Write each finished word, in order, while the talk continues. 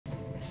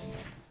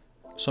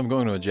So I'm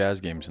going to a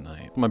Jazz game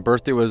tonight. My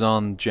birthday was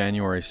on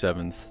January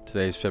 7th.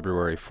 Today's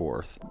February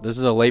 4th. This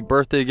is a late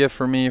birthday gift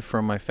for me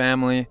from my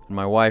family and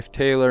my wife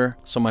Taylor.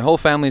 So my whole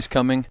family's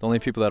coming. The only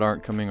people that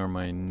aren't coming are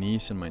my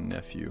niece and my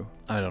nephew.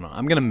 I don't know.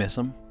 I'm gonna miss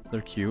them.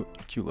 They're cute.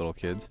 Cute little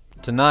kids.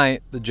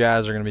 Tonight, the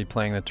Jazz are gonna be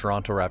playing the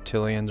Toronto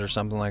Raptors or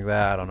something like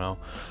that. I don't know.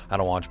 I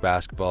don't watch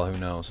basketball. Who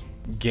knows?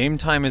 Game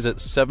time is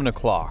at 7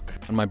 o'clock.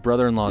 And my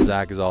brother-in-law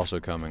Zach is also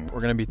coming.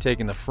 We're gonna be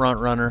taking the front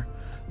runner.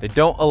 They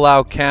don't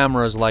allow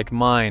cameras like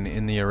mine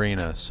in the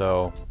arena,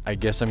 so I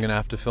guess I'm gonna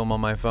have to film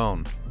on my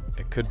phone.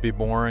 It could be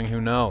boring,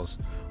 who knows?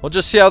 We'll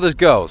just see how this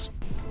goes.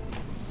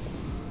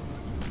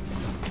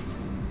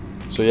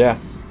 So yeah,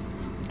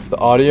 if the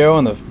audio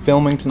and the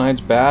filming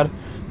tonight's bad,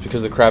 it's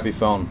because of the crappy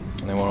phone,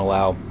 and they won't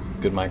allow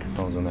good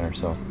microphones in there,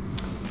 so.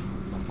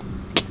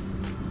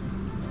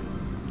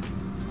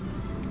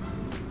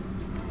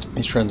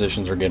 These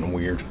transitions are getting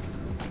weird.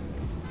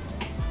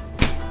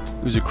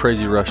 It was a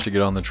crazy rush to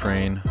get on the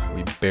train.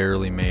 We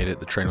barely made it.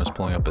 The train was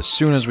pulling up as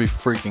soon as we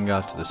freaking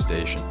got to the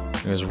station.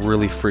 It was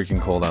really freaking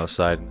cold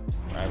outside.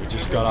 Alright, we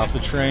just got off the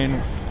train,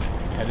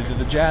 headed to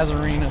the Jazz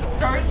arena.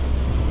 Starts.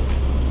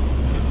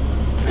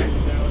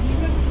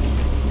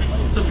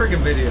 It's a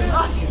freaking video.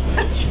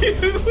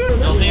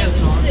 No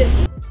hands on.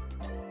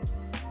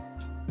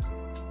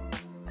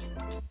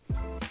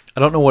 I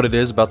don't know what it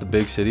is about the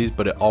big cities,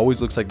 but it always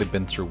looks like they've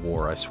been through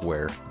war, I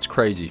swear. It's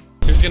crazy.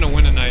 Who's gonna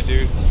win tonight,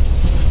 dude?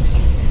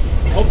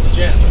 Hope the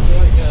Jazz. I feel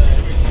like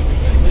every time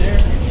we've been there,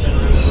 it's been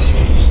really close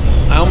games.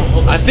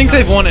 I think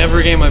they've won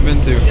every game I've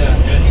been to. Yeah,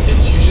 and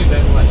it's usually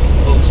been like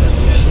close at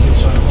the end too.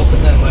 So I'm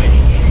hoping that like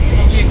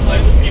people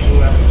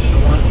who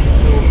haven't won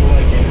feel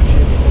like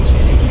energy close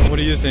games. What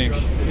do you think?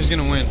 Who's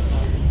gonna win?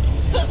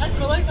 I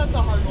feel like that's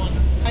a hard one.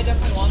 I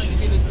definitely want it to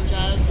be the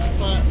Jazz,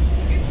 but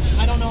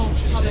I don't know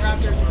how the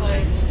Raptors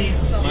play.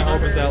 My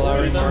hope is that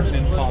Larry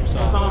Markkinen pops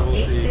off.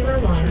 We'll see.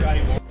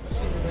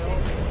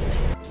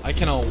 I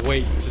cannot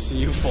wait to see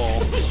you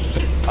fall.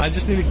 I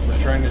just need to... I'm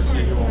trying to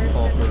see who won't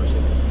fall first.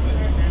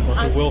 Or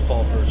who will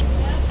fall first.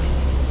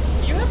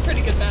 You have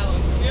pretty good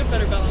balance. You have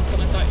better balance than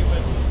I thought you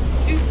would.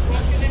 Dude,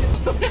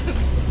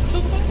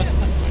 still the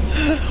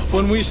best.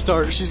 When we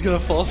start, she's gonna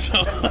fall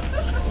so. That's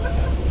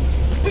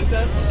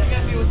looking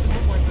at me with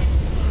disappointment.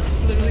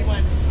 Literally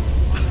went.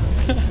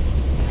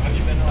 Have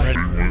you been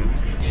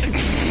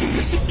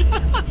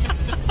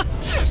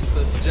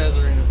That's the Jazz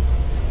arena.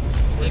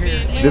 Maybe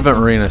Vivint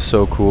Arena is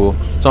so cool.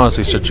 It's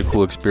honestly such a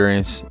cool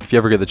experience. If you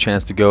ever get the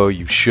chance to go,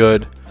 you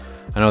should.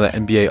 I know that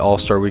NBA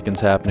All-Star Weekend's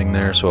happening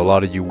there, so a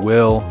lot of you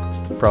will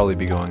probably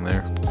be going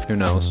there. Who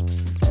knows?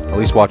 At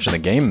least watching the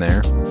game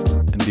there.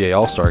 NBA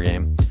All-Star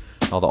game.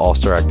 All the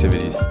All-Star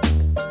activities.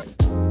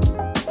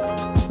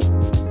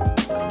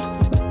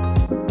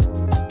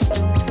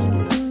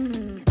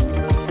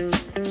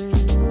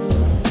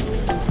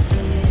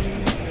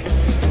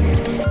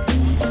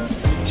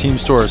 Team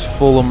store is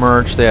full of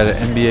merch. They had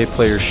NBA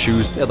players'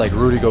 shoes. They had like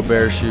Rudy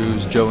Gobert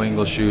shoes, Joe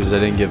Ingles shoes. I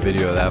didn't get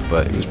video of that,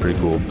 but it was pretty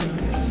cool.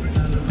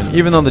 And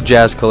even though the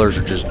Jazz colors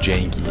are just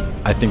janky,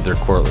 I think their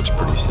court looks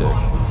pretty sick.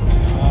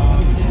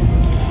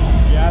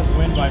 Jazz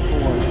win by 4.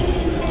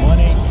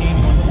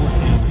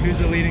 118-114. Who's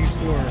the leading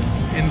scorer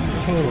in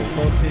total,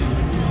 both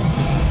teams?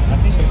 I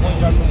think the point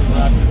guard from the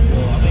Raptors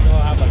will. I think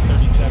he'll have like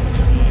 37,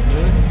 38.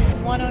 Really?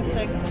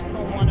 106 to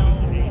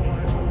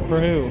 104.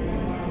 For who?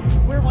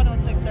 We're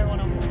 106, they're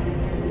 104.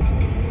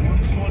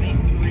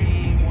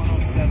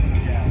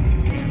 123-107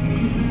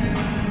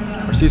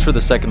 Jazz. Our seats for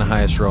the second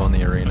highest row in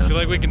the arena. I feel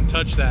like we can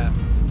touch that.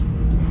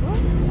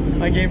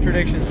 My game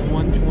prediction is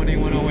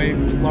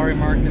 120-108. Larry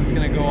Markkinen's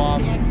gonna go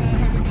off.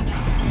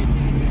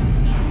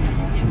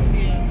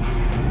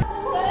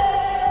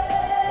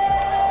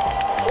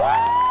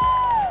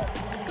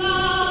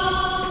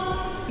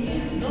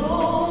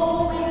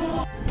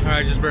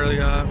 Alright, just barely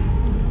got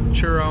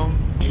churro,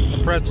 a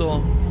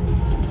pretzel,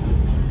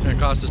 and it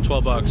cost us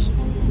 $12.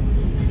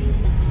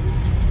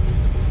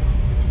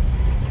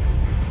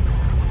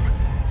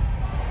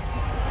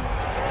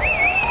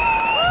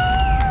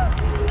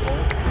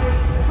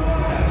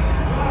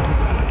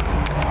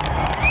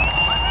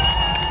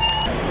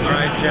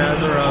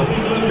 Jazz are up 2 in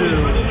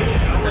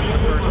the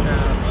first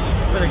half.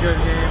 It's been a good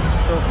game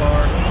so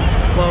far.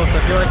 It's close. I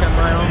feel like I'm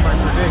right on my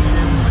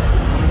prediction.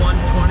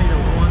 120 to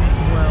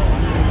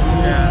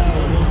 112. Jazz.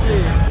 So we'll see.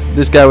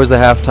 This guy was the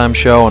halftime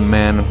show, and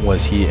man,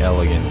 was he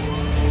elegant.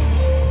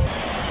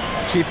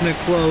 Keeping it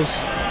close.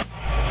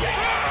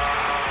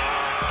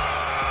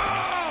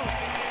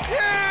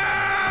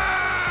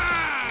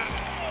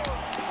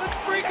 Let's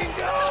freaking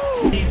go!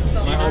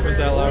 My hope is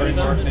that Larry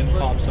Markkinen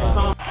pops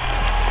off.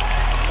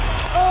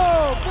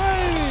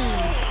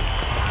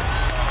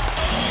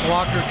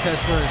 Walker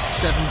Kessler has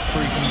 7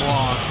 freaking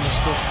blocks, and there's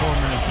still 4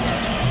 minutes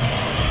left.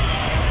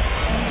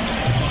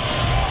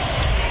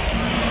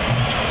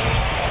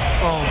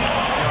 Oh my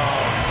gosh.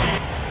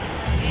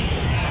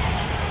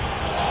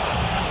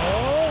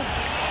 Oh!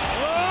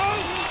 Oh!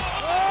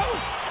 Oh!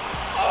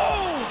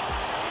 Oh!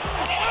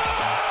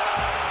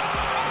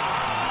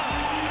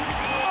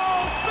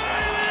 Oh,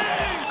 baby!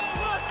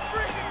 Let's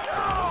freaking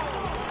go!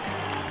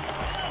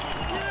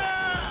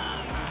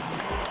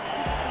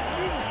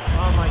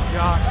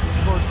 shocked. The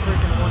score's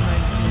freaking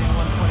 119,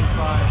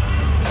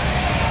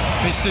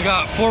 125. We still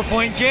got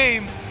 4-point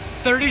game.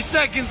 30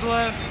 seconds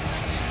left.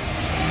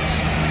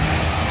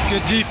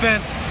 Good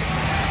defense.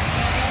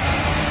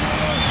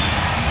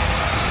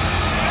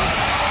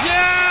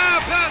 Yeah,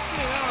 pass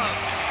it up.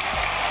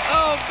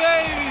 Oh,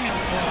 baby.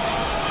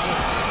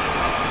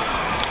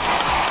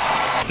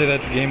 Say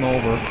that's game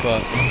over,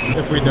 but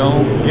if we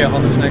don't get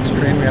on this next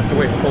train, we have to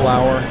wait a whole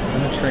hour,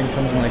 and the train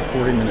comes in like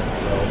 40 minutes,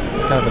 so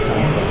it's kind of a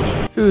time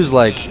crunch. It was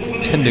like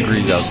 10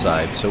 degrees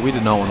outside, so we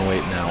did not want to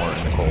wait an hour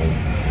in the cold.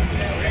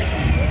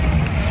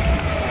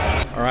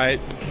 All right,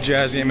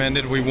 Jazz game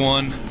ended. We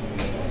won.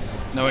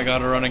 Now we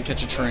gotta run and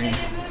catch a train.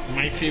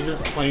 My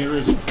favorite player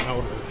is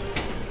Crowder.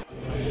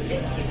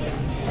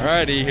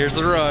 Alrighty, here's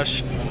the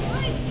rush.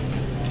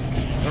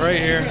 Right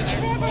here.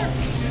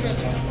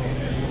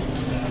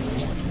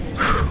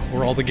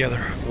 We're all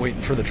together,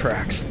 waiting for the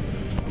tracks.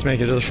 Let's make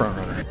it to the front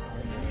runner.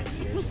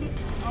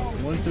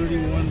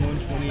 131,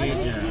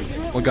 128 Jazz.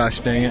 Well, gosh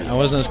dang it, I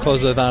wasn't as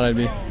close as I thought I'd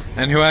be.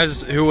 And who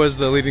was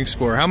the leading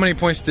scorer? How many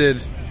points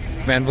did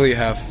Van Vliet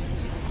have?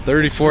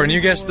 34, and you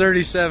guessed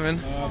 37.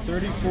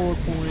 34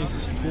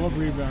 points, 12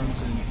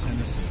 rebounds, and 10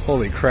 assists.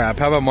 Holy crap,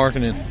 how about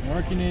Markkinen?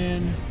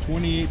 Markkinen,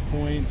 28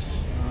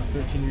 points,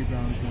 13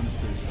 rebounds, 1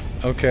 assist.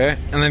 Okay,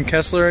 and then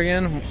Kessler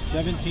again?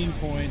 17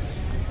 points,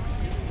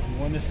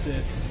 1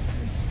 assist,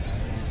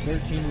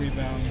 13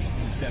 rebounds,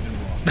 and 7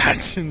 blocks.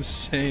 That's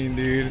insane,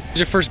 dude.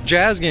 It's your first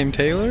Jazz game,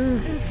 Taylor?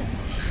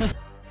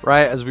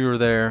 Right as we were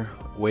there,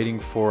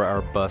 waiting for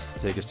our bus to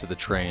take us to the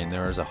train,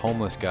 there was a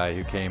homeless guy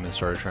who came and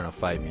started trying to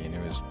fight me, and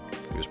it was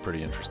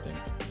pretty interesting.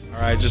 All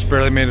right, just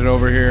barely made it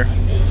over here.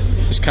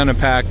 It was kind of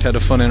packed, had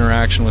a fun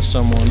interaction with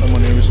someone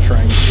who was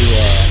trying to,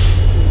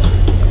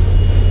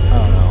 I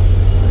don't know,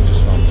 it was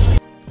just fun.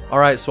 All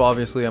right, so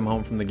obviously I'm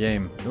home from the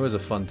game. It was a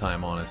fun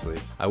time, honestly.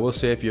 I will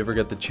say if you ever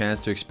get the chance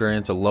to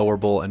experience a lower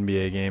bowl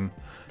NBA game,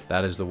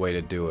 that is the way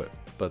to do it.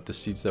 But the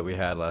seats that we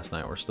had last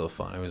night were still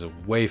fun. It was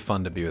way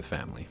fun to be with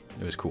family.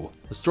 It was cool.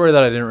 The story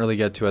that I didn't really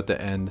get to at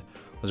the end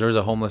was there was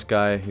a homeless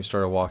guy who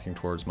started walking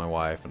towards my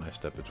wife, and I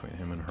stepped between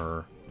him and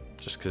her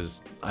just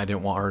because I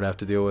didn't want her to have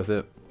to deal with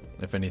it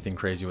if anything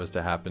crazy was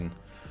to happen.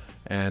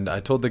 And I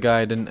told the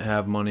guy I didn't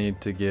have money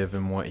to give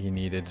him what he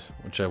needed,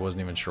 which I wasn't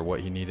even sure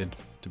what he needed,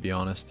 to be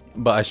honest.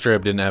 But I straight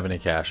up didn't have any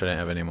cash. I didn't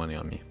have any money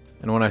on me.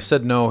 And when I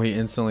said no, he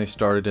instantly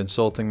started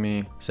insulting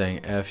me,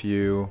 saying F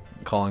you,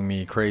 calling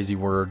me crazy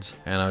words,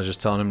 and I was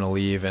just telling him to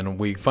leave, and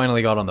we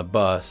finally got on the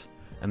bus,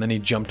 and then he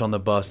jumped on the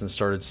bus and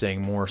started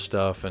saying more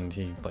stuff, and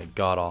he like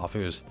got off.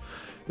 It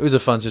was a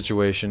fun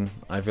situation.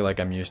 I feel like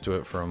I'm used to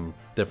it from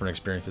different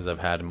experiences I've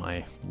had in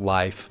my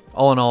life.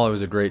 All in all, it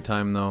was a great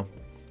time though.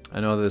 I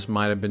know this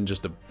might have been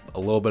just a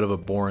little bit of a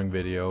boring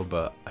video,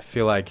 but I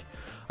feel like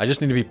I just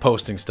need to be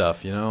posting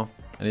stuff, you know?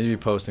 I need to be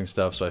posting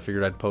stuff, so I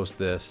figured I'd post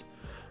this.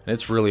 And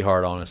it's really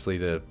hard, honestly,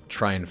 to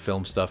try and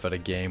film stuff at a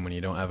game when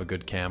you don't have a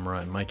good camera,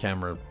 and my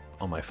camera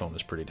on my phone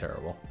is pretty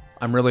terrible.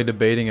 I'm really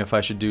debating if I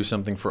should do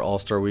something for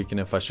All-Star Weekend,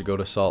 if I should go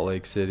to Salt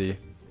Lake City.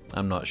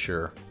 I'm not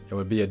sure. It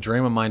would be a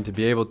dream of mine to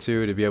be able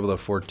to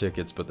afford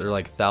tickets, but they're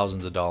like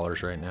thousands of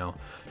dollars right now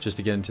just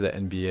to get into the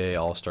NBA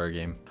All-Star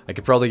game. I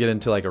could probably get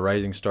into like a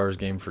Rising Stars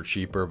game for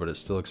cheaper, but it's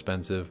still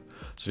expensive.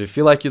 So if you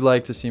feel like you'd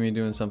like to see me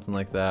doing something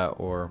like that,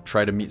 or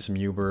try to meet some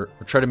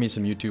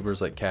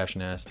YouTubers like Cash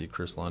Nasty,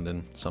 Chris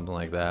London, something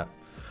like that,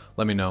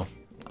 let me know.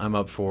 I'm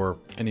up for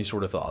any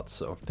sort of thoughts.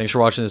 So thanks for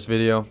watching this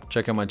video.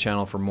 Check out my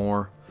channel for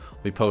more.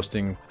 I'll be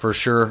posting for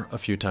sure a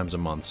few times a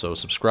month. So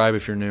subscribe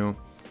if you're new.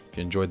 If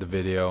you enjoyed the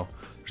video,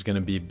 there's going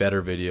to be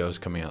better videos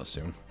coming out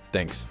soon.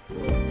 Thanks.